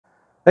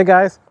Hey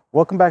guys,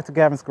 welcome back to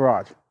Gavin's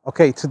Garage.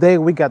 Okay, today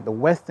we got the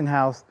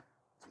Westinghouse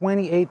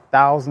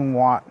 28,000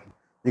 watt.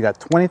 You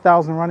got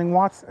 20,000 running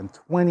watts and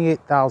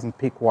 28,000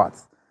 peak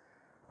watts.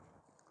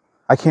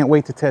 I can't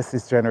wait to test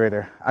this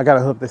generator. I gotta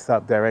hook this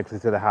up directly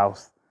to the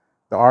house.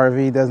 The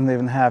RV doesn't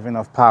even have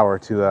enough power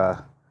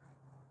to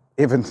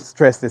even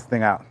stress this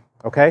thing out.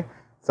 Okay,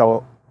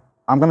 so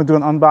I'm gonna do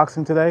an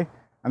unboxing today,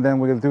 and then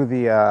we're gonna do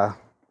the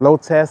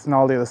load test and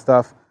all the other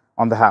stuff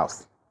on the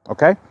house.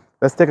 Okay,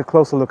 let's take a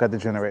closer look at the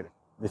generator.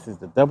 This is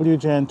the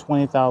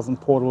WGen20000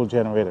 portable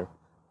generator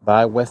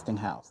by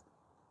Westinghouse.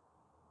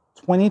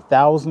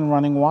 20,000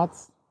 running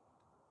watts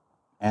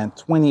and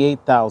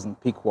 28,000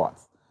 peak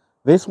watts.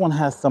 This one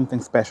has something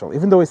special.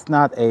 Even though it's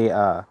not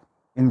a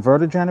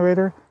inverter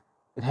generator,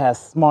 it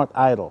has smart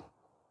idle.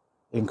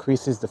 It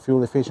increases the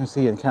fuel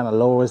efficiency and kind of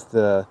lowers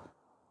the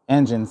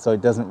engine so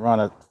it doesn't run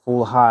at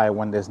full high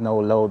when there's no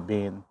load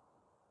being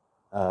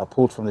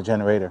pulled from the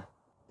generator.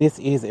 This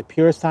is a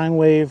pure sine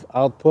wave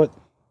output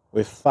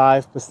with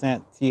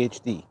 5%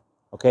 THD.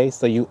 Okay,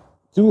 so you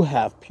do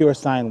have pure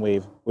sine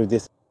wave with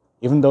this.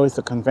 Even though it's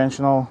a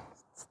conventional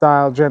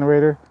style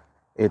generator,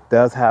 it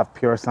does have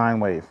pure sine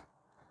wave.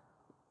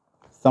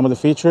 Some of the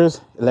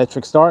features: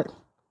 electric start,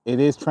 it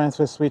is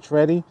transfer switch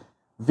ready,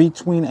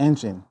 V-Twin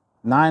engine,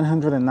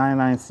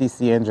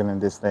 999cc engine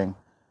in this thing.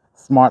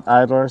 Smart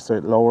idler, so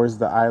it lowers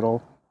the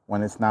idle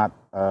when it's not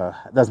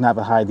doesn't have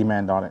a high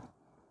demand on it.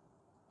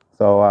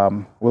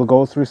 So we'll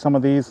go through some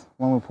of these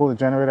when we pull the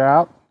generator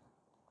out.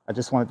 I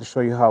just wanted to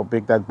show you how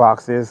big that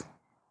box is.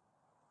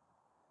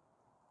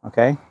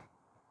 Okay,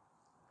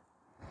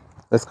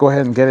 let's go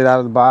ahead and get it out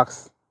of the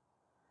box,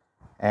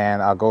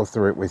 and I'll go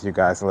through it with you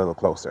guys a little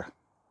closer.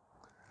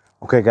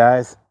 Okay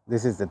guys,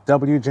 this is the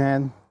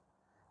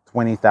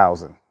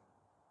WGen20000.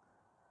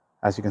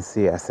 As you can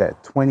see, I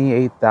said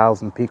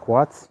 28,000 peak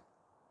watts.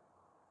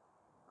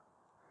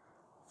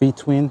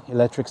 V-Twin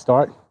electric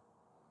start.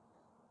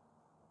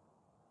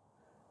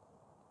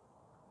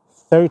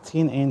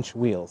 13-inch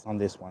wheels on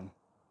this one.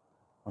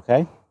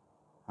 Okay,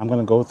 I'm going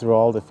to go through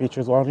all the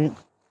features on it.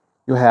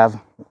 You have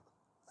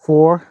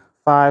 4,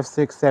 5,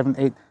 6, 7,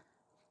 8,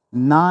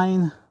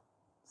 9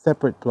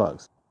 separate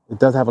plugs. It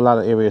does have a lot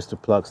of areas to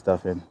plug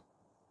stuff in.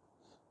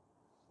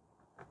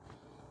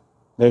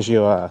 There's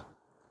your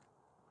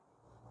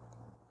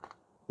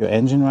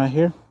engine right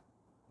here.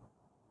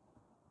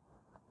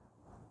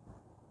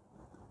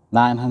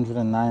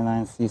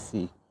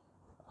 999cc,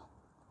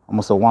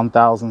 almost a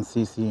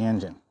 1,000cc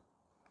engine.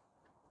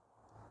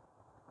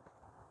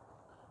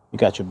 You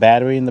got your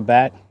battery in the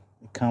back.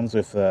 It comes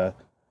with a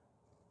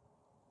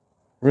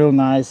real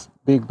nice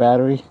big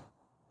battery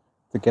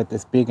to get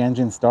this big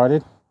engine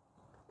started.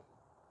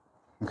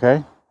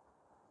 Okay,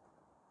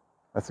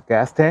 that's a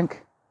gas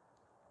tank.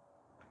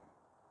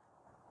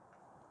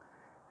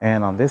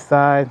 And on this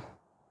side,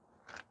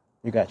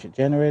 you got your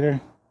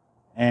generator,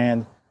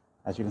 and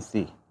as you can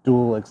see,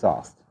 dual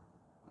exhaust.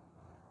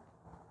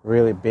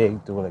 Really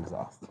big dual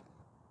exhaust.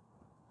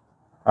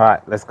 All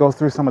right, let's go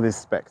through some of these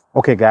specs.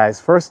 Okay guys,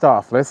 first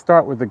off, let's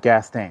start with the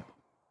gas tank.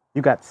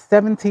 You got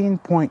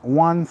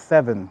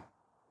 17.17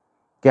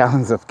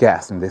 gallons of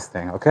gas in this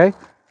thing, okay?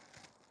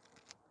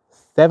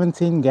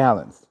 17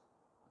 gallons.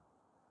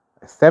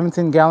 A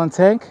 17-gallon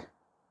tank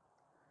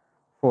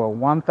for a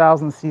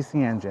 1,000cc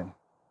engine.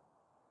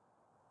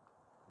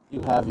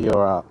 You have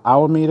your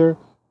hour meter.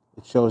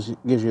 It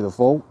gives you the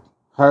volt,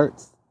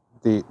 hertz,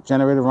 the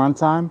generator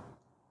runtime,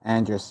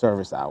 and your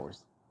service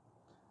hours.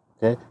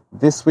 Okay,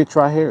 this switch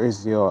right here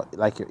is your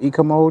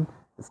eco mode.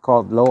 It's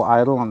called low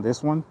idle on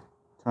this one.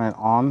 Turn it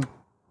on,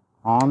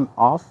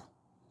 off.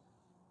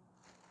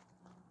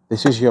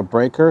 This is your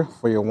breaker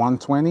for your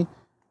 120.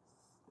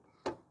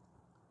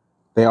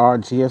 They are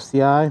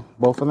GFCI,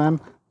 both of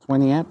them,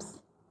 20 amps.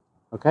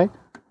 Okay,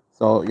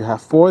 so you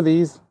have 4 of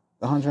these,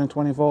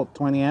 120 volt,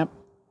 20 amp.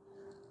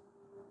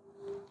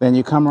 Then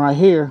you come right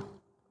here.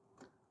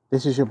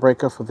 This is your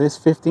breaker for this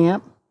 50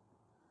 amp.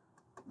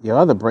 Your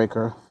other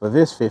breaker for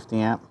this 50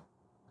 amp.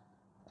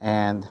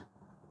 And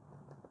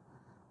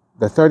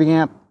the 30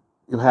 amp,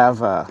 you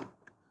have a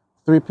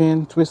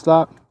 3-pin twist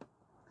lock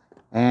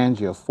and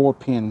your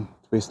 4-pin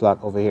twist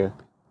lock over here.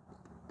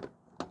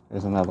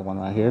 There's another one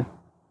right here.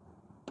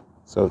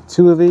 So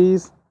 2 of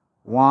these,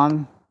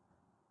 1,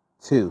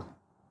 2.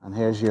 And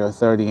here's your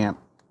 30 amp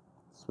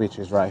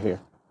switches right here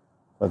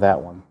for that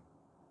one.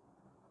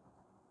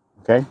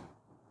 Okay,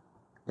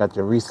 got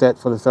your reset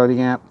for the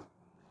 30 amp.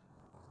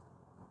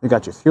 You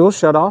got your fuel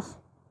shut off,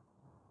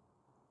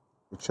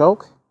 your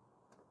choke,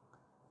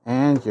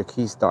 and your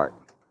key start.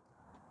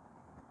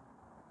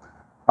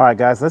 All right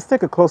guys, let's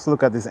take a closer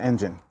look at this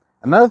engine.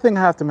 Another thing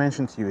I have to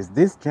mention to you is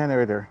this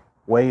generator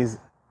weighs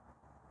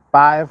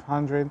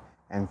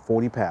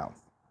 540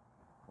 pounds.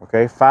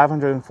 Okay,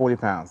 540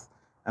 pounds.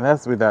 And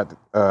that's without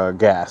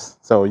gas.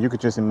 So you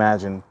could just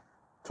imagine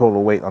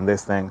total weight on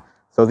this thing.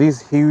 So these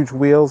huge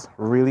wheels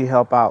really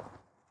help out.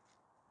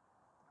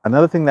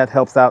 Another thing that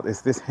helps out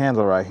is this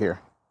handle right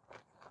here.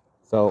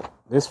 So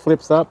this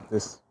flips up,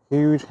 this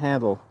huge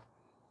handle.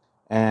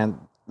 And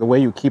the way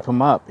you keep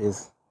them up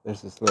is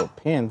there's this little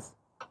pins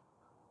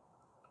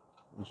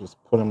You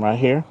just put them right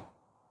here,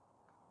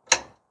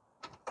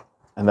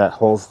 and that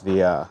holds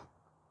the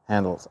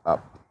handles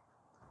up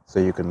so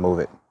you can move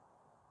it.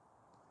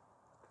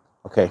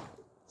 Okay,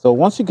 so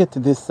once you get to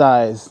this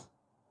size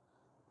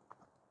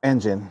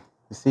engine,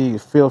 you see you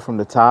feel from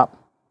the top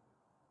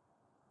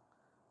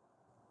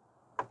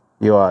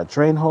your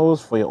drain hose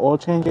for your oil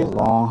changes,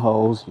 long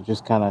hose. You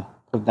just kind of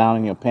put down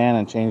in your pan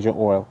and change your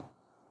oil.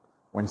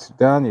 Once you're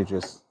done, you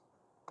just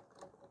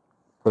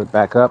put it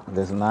back up.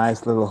 There's a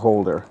nice little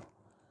holder.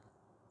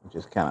 You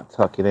just kind of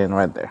tuck it in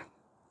right there.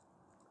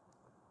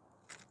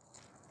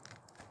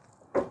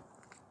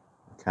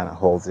 Kind of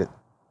holds it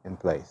in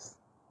place.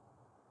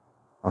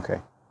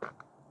 Okay.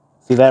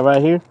 See that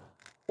right here?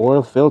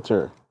 Oil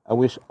filter. I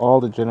wish all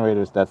the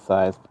generators that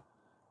size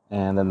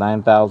and the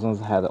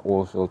 9000s had an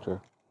oil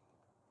filter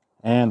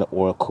and the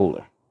oil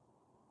cooler.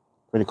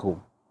 Pretty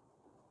cool.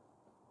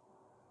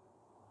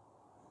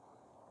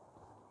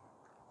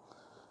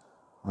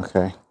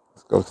 Okay,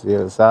 let's go to the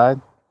other side.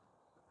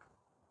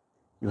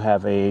 You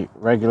have a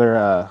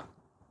regular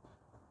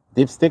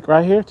dipstick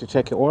right here to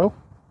check your oil.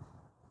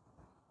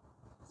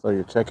 So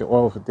you check your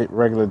oil with a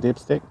regular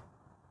dipstick.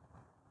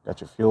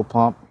 Got your fuel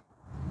pump.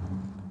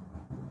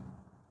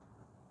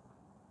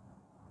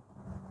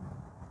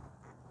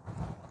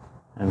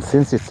 And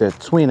since it's a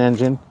twin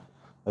engine,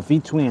 a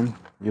V-twin,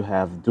 you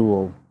have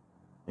dual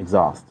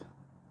exhaust.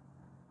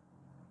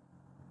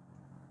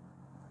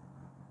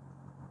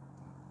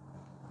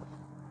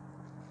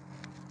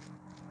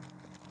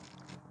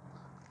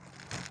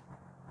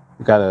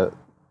 You got a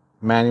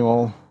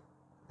manual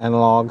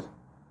analog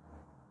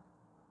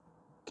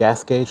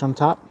gas gauge on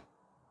top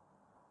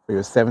for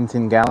your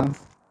 17 gallons.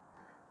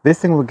 This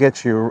thing will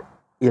get you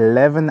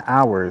 11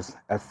 hours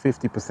at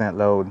 50%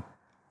 load.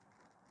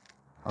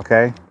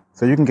 Okay,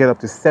 so you can get up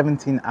to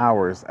 17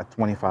 hours at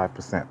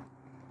 25%.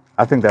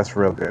 I think that's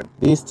real good.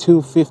 These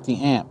two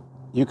 50 amp,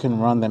 you can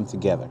run them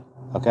together.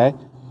 Okay,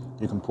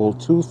 you can pull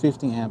two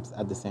 50 amps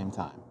at the same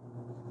time.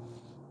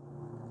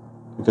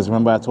 Because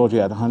remember I told you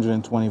at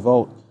 120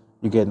 volt,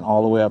 you're getting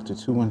all the way up to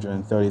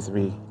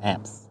 233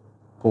 amps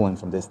pulling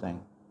from this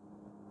thing.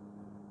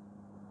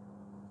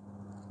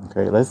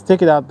 Okay, let's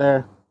take it out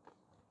there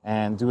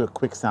and do a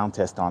quick sound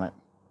test on it.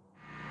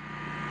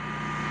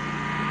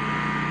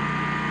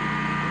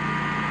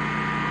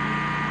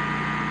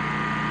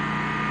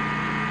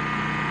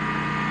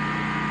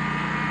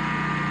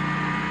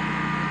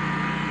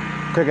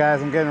 Okay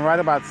guys, I'm getting right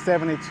about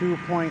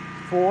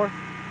 72.4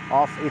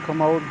 off eco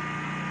mode.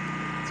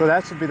 So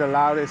that should be the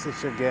loudest it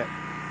should get.